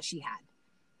enjoyment that she had.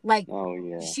 Like,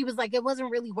 she was like, it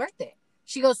wasn't really worth it.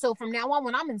 She goes, so from now on,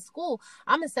 when I'm in school,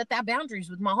 I'm going to set that boundaries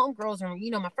with my homegirls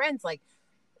and, my friends. Like,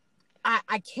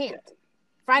 I can't.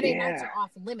 Friday nights are off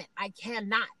limit. I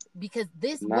cannot, because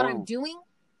what I'm doing,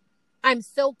 I'm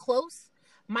so close.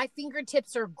 My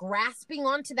fingertips are grasping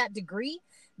onto that degree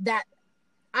that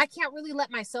I can't really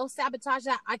let myself sabotage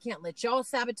that. I can't let y'all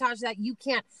sabotage that.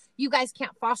 You guys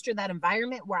can't foster that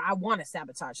environment where I want to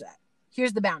sabotage that.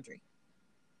 Here's the boundary.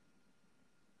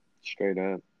 Straight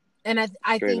up. And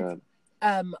I think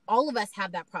all of us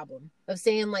have that problem of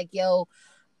saying like, yo,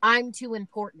 I'm too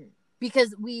important,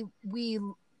 because we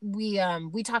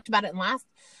talked about it in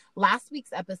last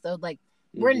week's episode. Like,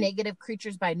 we're negative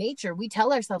creatures by nature. We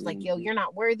tell ourselves like, yo, you're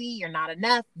not worthy. You're not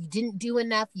enough. You didn't do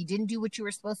enough. You didn't do what you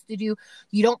were supposed to do.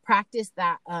 You don't practice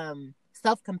that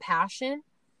self-compassion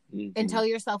and tell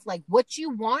yourself like what you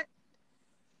want,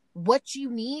 what you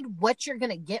need, what you're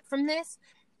going to get from this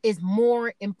is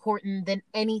more important than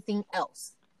anything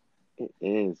else. It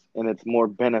is. And it's more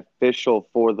beneficial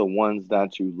for the ones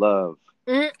that you love.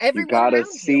 You gotta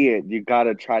see it. You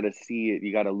gotta try to see it.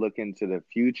 You gotta look into the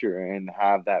future and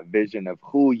have that vision of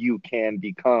who you can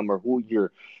become, or who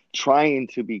you're trying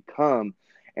to become,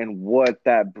 and what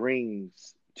that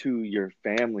brings to your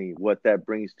family, what that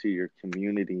brings to your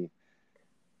community,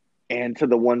 and to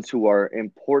the ones who are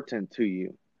important to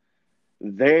you.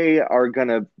 They are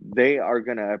gonna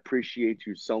appreciate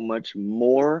you so much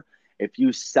more if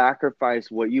you sacrifice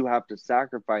what you have to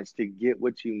sacrifice to get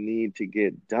what you need to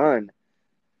get done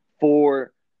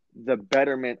for the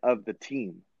betterment of the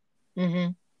team.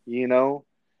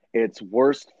 It's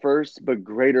worst first, but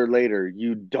greater later.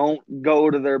 You don't go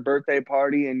to their birthday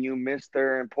party and you miss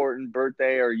their important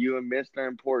birthday, or you miss their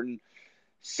important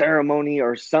ceremony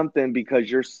or something,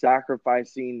 because you're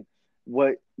sacrificing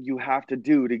what you have to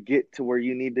do to get to where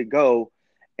you need to go.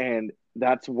 And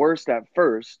that's worst at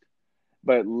first,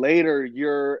 but later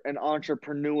you're an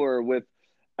entrepreneur with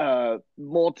a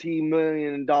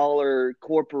multi-million-dollar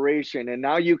corporation, and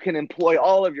now you can employ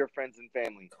all of your friends and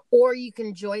family, or you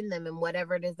can join them in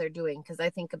whatever it is they're doing. Because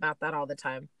I think about that all the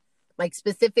time, like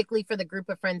specifically for the group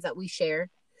of friends that we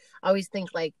share. I always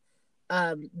think like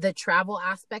the travel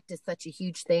aspect is such a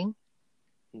huge thing,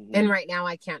 and right now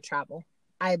I can't travel.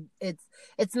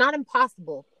 It's not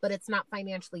impossible, but it's not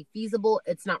financially feasible.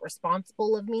 It's not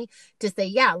responsible of me to say,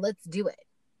 yeah, let's do it.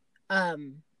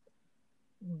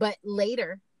 But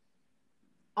later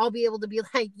I'll be able to be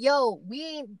like, yo,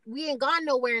 we ain't gone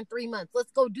nowhere in 3 months.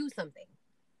 Let's go do something.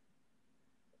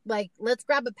 Like, let's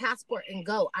grab a passport and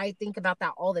go. I think about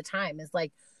that all the time. It's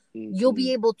like, you'll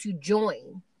be able to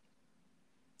join.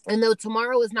 And though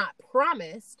tomorrow is not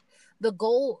promised, the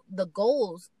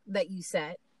goals that you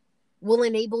set will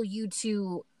enable you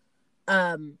to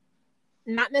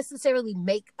not necessarily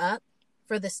make up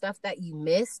for the stuff that you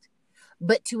missed,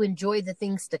 but to enjoy the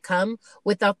things to come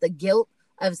without the guilt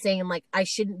of saying like, I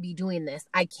shouldn't be doing this.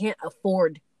 I can't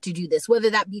afford to do this, whether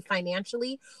that be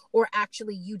financially or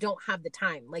actually you don't have the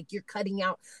time. Like you're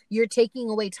taking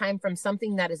away time from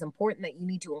something that is important that you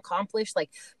need to accomplish, like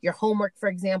your homework, for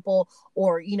example,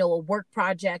 or, a work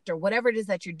project or whatever it is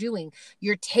that you're doing.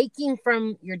 You're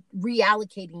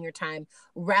reallocating your time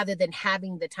rather than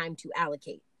having the time to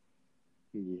allocate.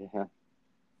 Yeah.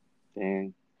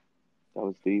 Dang. That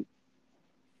was deep.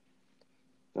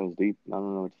 I don't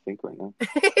know what to think right now.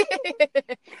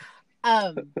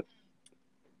 I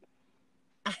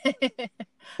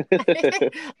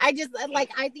just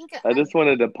think I just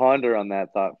wanted to ponder on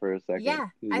that thought for a second. Yeah,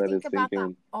 I think about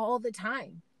that all the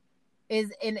time.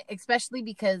 And especially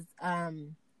because a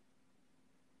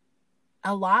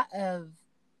lot of,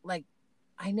 like,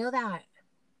 I know that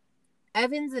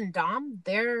Evans and Dom,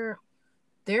 they're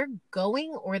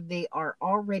going, or they are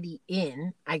already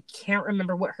in. I can't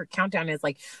remember what her countdown is.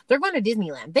 Like, they're going to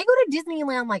Disneyland. They go to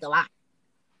Disneyland like a lot.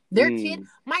 Their kid,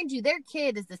 mind you, their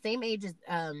kid is the same age as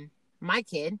my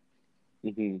kid,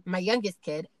 my youngest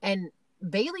kid, and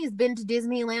Bailey's been to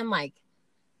Disneyland like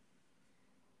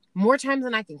more times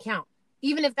than I can count.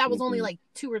 Even if that was only like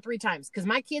 2 or 3 times, because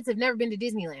my kids have never been to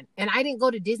Disneyland, and I didn't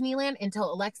go to Disneyland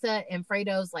until Alexa and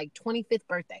Fredo's like 25th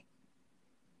birthday.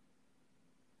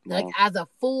 Like, as a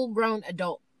full-grown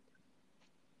adult.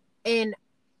 And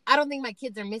I don't think my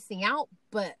kids are missing out,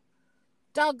 but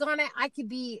doggone it,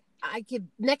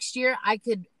 next year, I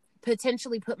could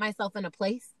potentially put myself in a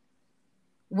place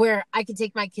where I could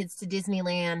take my kids to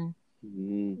Disneyland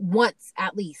once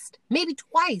at least, maybe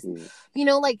twice,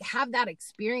 like have that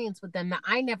experience with them that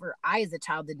I as a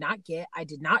child did not get. I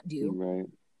did not do.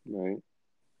 Right.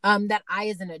 That I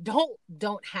as an adult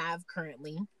don't have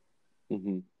currently.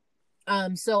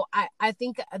 So I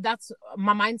think that's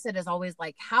my mindset is always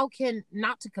like,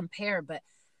 not to compare, but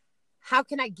how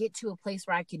can I get to a place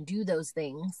where I can do those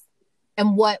things,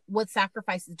 and what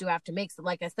sacrifices do I have to make? So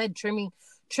like I said, trimming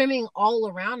all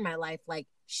around my life, like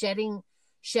shedding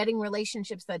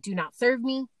relationships that do not serve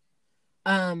me.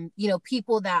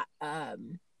 People that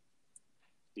I'm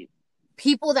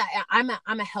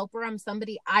a helper. I'm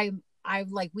somebody I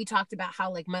like, we talked about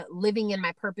how, like, my living in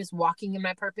my purpose, walking in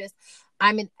my purpose.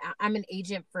 I'm an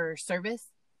agent for service.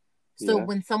 So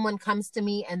when someone comes to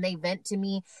me and they vent to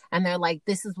me and they're like,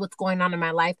 this is what's going on in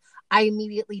my life, I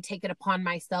immediately take it upon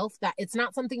myself that it's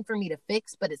not something for me to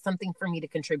fix, but it's something for me to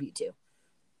contribute to.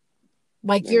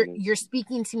 Like, you're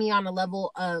speaking to me on a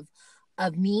level of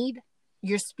need.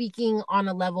 You're speaking on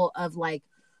a level of, like,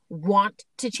 want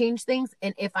to change things.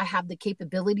 And if I have the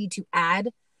capability to add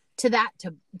to that,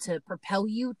 to propel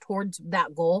you towards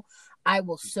that goal, I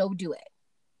will so do it.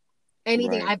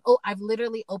 Anything. Right. I've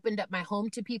literally opened up my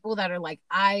home to people that are like,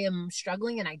 I am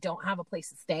struggling and I don't have a place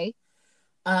to stay.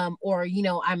 Or,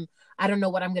 I don't know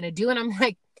what I'm going to do. And I'm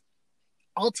like,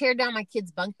 I'll tear down my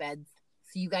kids' bunk beds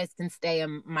so you guys can stay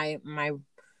in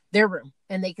their room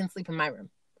and they can sleep in my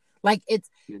room. Like,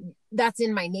 that's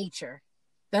in my nature.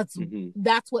 That's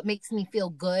what makes me feel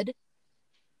good.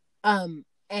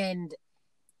 And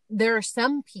there are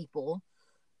some people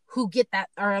who get that,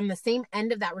 are on the same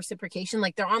end of that reciprocation.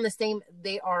 Like,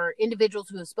 they are individuals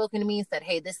who have spoken to me and said,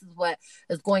 hey, this is what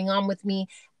is going on with me.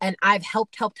 And I've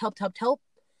helped.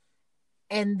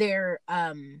 And they're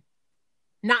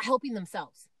not helping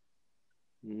themselves.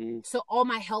 So all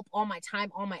my help, all my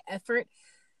time, all my effort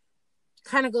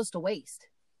kind of goes to waste.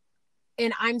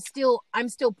 And I'm still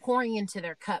pouring into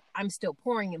their cup. I'm still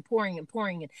pouring and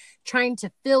trying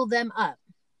to fill them up,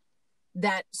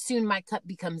 that soon my cup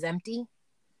becomes empty.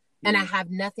 And I have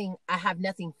nothing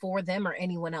for them or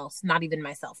anyone else, not even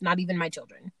myself, not even my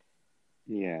children.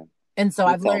 Yeah. And so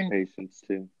I've learned patience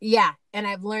too. Yeah. And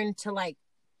I've learned to, like,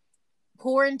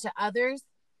 pour into others,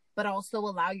 but also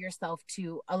allow yourself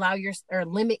to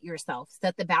limit yourself,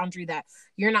 set the boundary that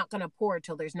you're not going to pour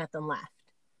till there's nothing left.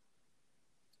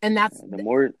 And that's the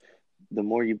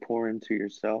more you pour into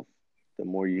yourself, the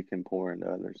more you can pour into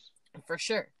others. For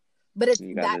sure. But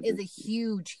that is a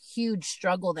huge, huge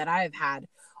struggle that I have had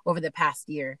over the past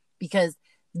year, because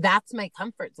that's my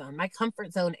comfort zone. My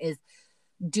comfort zone is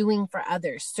doing for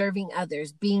others, serving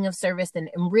others, being of service, and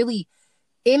really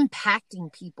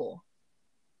impacting people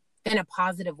in a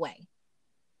positive way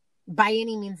by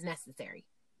any means necessary,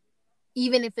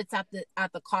 even if it's at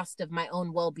the cost of my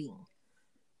own well-being.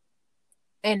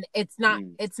 And it's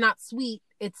not sweet.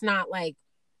 It's not like,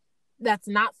 that's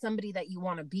not somebody that you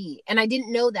want to be. And I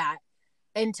didn't know that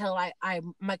until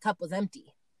my cup was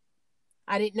empty.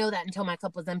 I didn't know that until my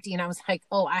cup was empty. And I was like,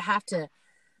 oh, I have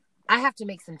to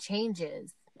make some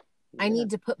changes. Yeah. I need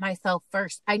to put myself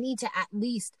first. I need to at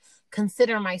least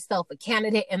consider myself a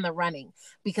candidate in the running,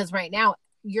 because right now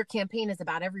your campaign is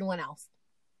about everyone else.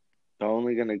 They're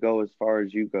only gonna go as far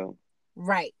as you go.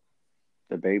 Right.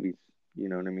 The babies, you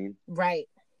know what I mean? Right.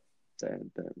 The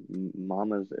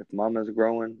mamas, if mama's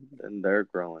growing, then they're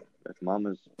growing. If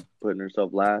mama's putting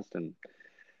herself last and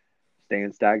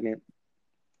staying stagnant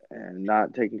and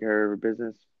not taking care of her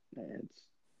business, it's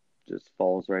just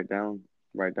falls right down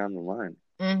the line.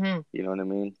 Mm-hmm. You know what I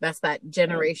mean? That's that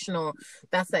generational.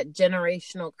 That's that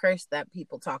generational curse that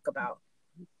people talk about,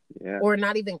 Yeah. or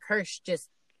not even curse, just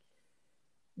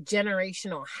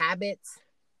generational habits,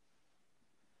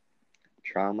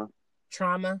 Trauma.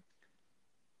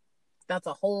 That's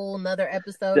a whole nother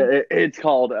episode. It's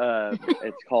called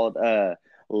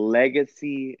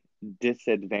legacy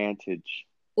disadvantage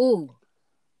Ooh,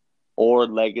 or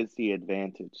legacy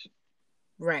advantage.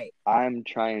 right. I'm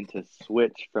trying to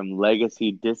switch from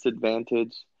legacy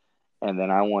disadvantage, and then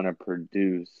I want to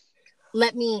produce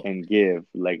Let me and give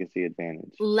legacy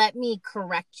advantage. let me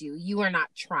correct you. You are not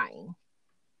trying.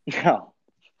 No.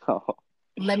 Oh,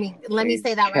 Let me thanks,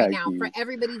 say that right now Jackie. for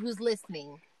everybody who's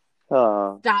listening.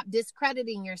 Uh, Stop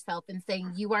discrediting yourself and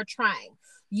saying you are trying.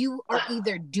 You are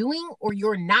either doing or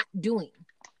you're not doing.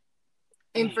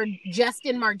 And for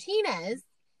Justin Martinez,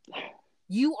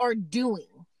 you are doing.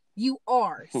 You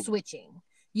are switching.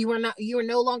 You are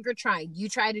no longer trying. You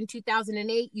tried in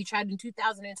 2008, you tried in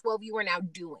 2012, you are now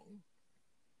doing.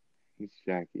 thanks,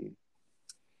 Jackie.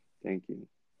 Thank you.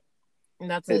 And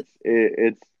that's it.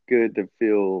 It's good to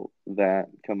feel that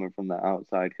coming from the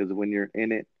outside, because when you're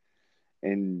in it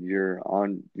and you're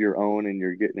on your own and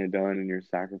you're getting it done and you're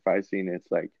sacrificing, it's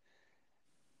like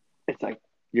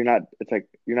you're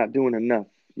not doing enough.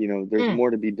 You know, there's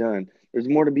more to be done. There's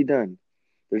more to be done.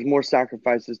 There's more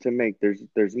sacrifices to make.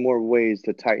 There's more ways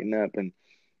to tighten up,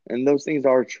 and those things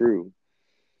are true.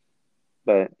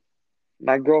 But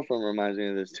my girlfriend reminds me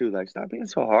of this too. Like, stop being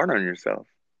so hard on yourself.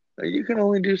 Like, you can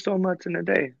only do so much in a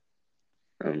day.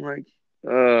 I'm like,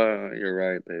 you're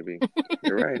right, baby.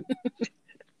 You're right.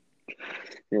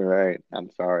 You're right. I'm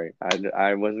sorry.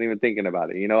 I wasn't even thinking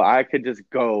about it. You know, I could just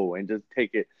go and just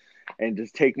take it and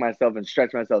just take myself and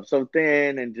stretch myself so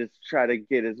thin and just try to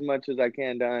get as much as I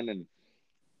can done. And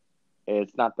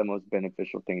it's not the most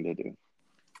beneficial thing to do.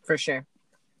 for sure.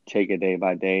 Take it day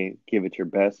by day, give it your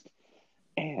best,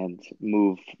 and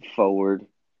move forward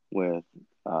with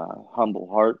a humble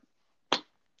heart.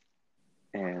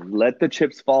 And let the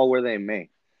chips fall where they may.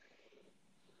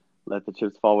 Let the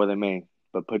chips fall where they may,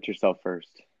 but put yourself first.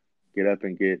 Get up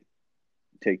and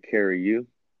take care of you,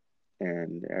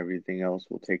 and everything else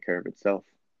will take care of itself.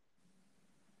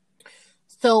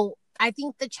 So I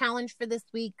think the challenge for this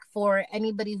week for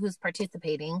anybody who's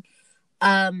participating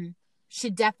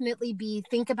should definitely be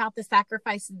think about the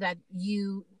sacrifices that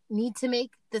you need to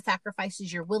make, the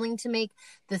sacrifices you're willing to make,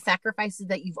 the sacrifices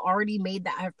that you've already made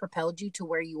that have propelled you to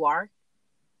where you are.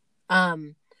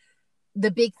 The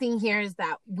big thing here is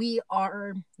that we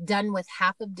are done with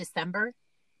half of December,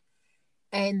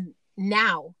 and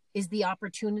now is the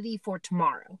opportunity for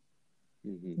tomorrow.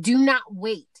 Mm-hmm. Do not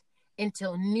wait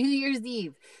until New Year's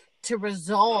Eve to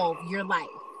resolve your life.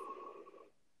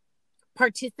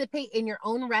 Participate in your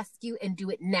own rescue and do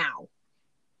it now.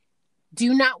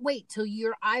 Do not wait till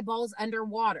your eyeballs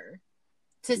underwater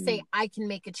to say, I can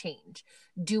make a change.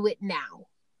 Do it now.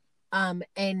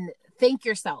 And thank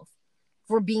yourself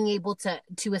for being able to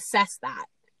assess that.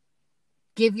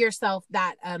 Give yourself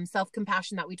that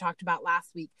self-compassion that we talked about last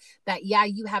week, that, yeah,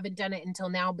 you haven't done it until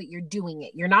now, but you're doing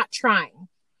it. You're not trying.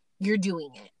 You're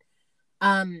doing it.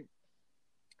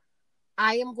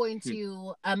 I am going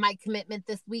to, my commitment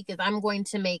this week is I'm going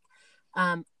to make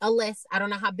a list. I don't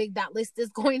know how big that list is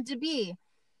going to be.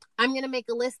 I'm going to make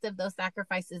a list of those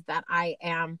sacrifices that I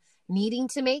am needing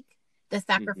to make, the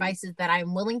sacrifices that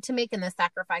I'm willing to make, and the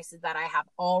sacrifices that I have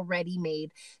already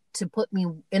made to put me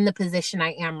in the position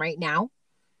I am right now.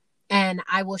 And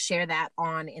I will share that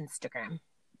on Instagram.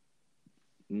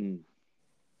 You're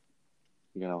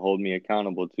going to hold me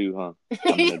accountable too, huh?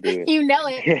 I'm going to do it. You know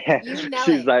it. Yeah. You know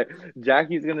She's it. like,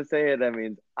 Jackie's going to say it. That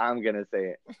means I'm going to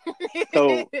say it.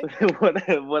 So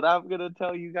what I'm going to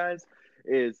tell you guys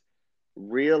is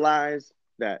realize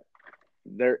that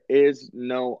there is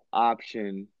no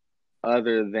option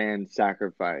other than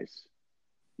sacrifice.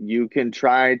 You can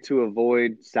try to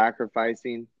avoid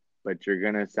sacrificing, but you're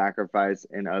going to sacrifice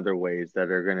in other ways that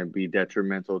are going to be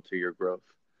detrimental to your growth.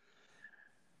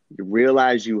 You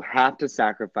realize you have to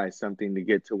sacrifice something to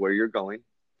get to where you're going.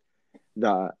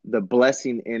 The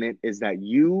blessing in it is that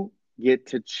you get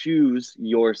to choose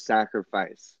your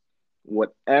sacrifice.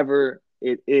 Whatever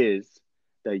it is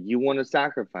that you want to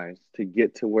sacrifice to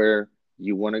get to where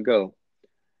you want to go,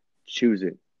 choose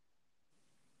it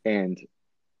and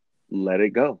let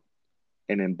it go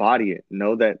and embody it.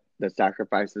 Know that the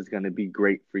sacrifice is going to be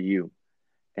great for you.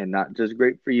 And not just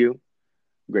great for you,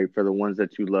 great for the ones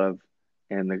that you love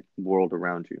and the world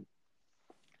around you.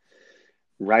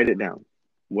 Write it down.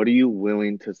 What are you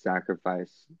willing to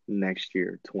sacrifice next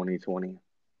year, 2020?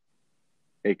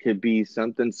 It could be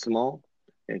something small,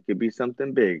 it could be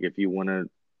something big. If you want to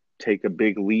take a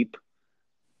big leap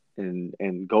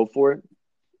and go for it,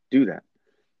 do that.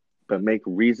 But make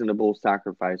reasonable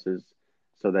sacrifices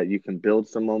so that you can build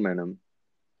some momentum,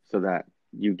 so that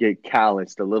you get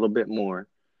calloused a little bit more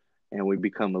and we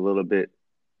become a little bit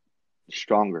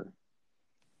stronger.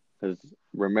 Because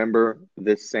remember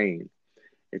this saying,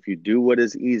 if you do what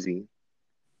is easy,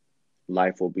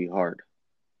 life will be hard.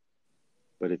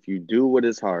 But if you do what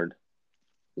is hard,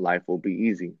 life will be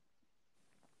easy.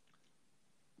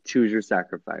 Choose your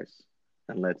sacrifice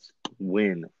and let's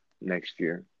win next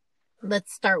year.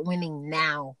 Let's start winning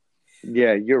now.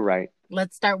 Yeah, you're right.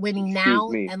 Let's start winning Excuse now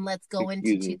me. and let's go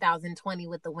into Excuse me. 2020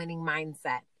 with the winning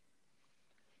mindset.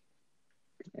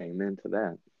 Amen to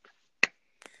that.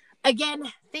 Again,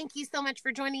 thank you so much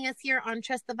for joining us here on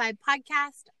Trust the Vibe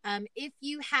podcast. If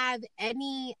you have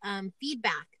any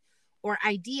feedback or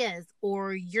ideas,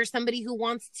 or you're somebody who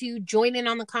wants to join in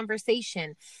on the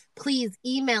conversation, please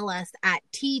email us at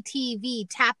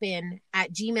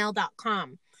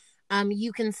ttvtapin@gmail.com.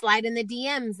 You can slide in the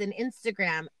DMs and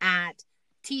Instagram at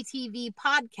TTV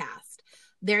Podcast.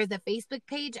 There's a Facebook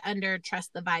page under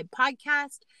Trust the Vibe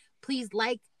Podcast. Please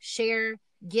like, share,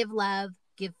 give love,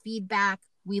 give feedback.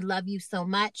 We love you so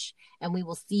much, and we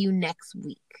will see you next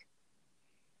week.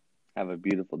 Have a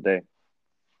beautiful day.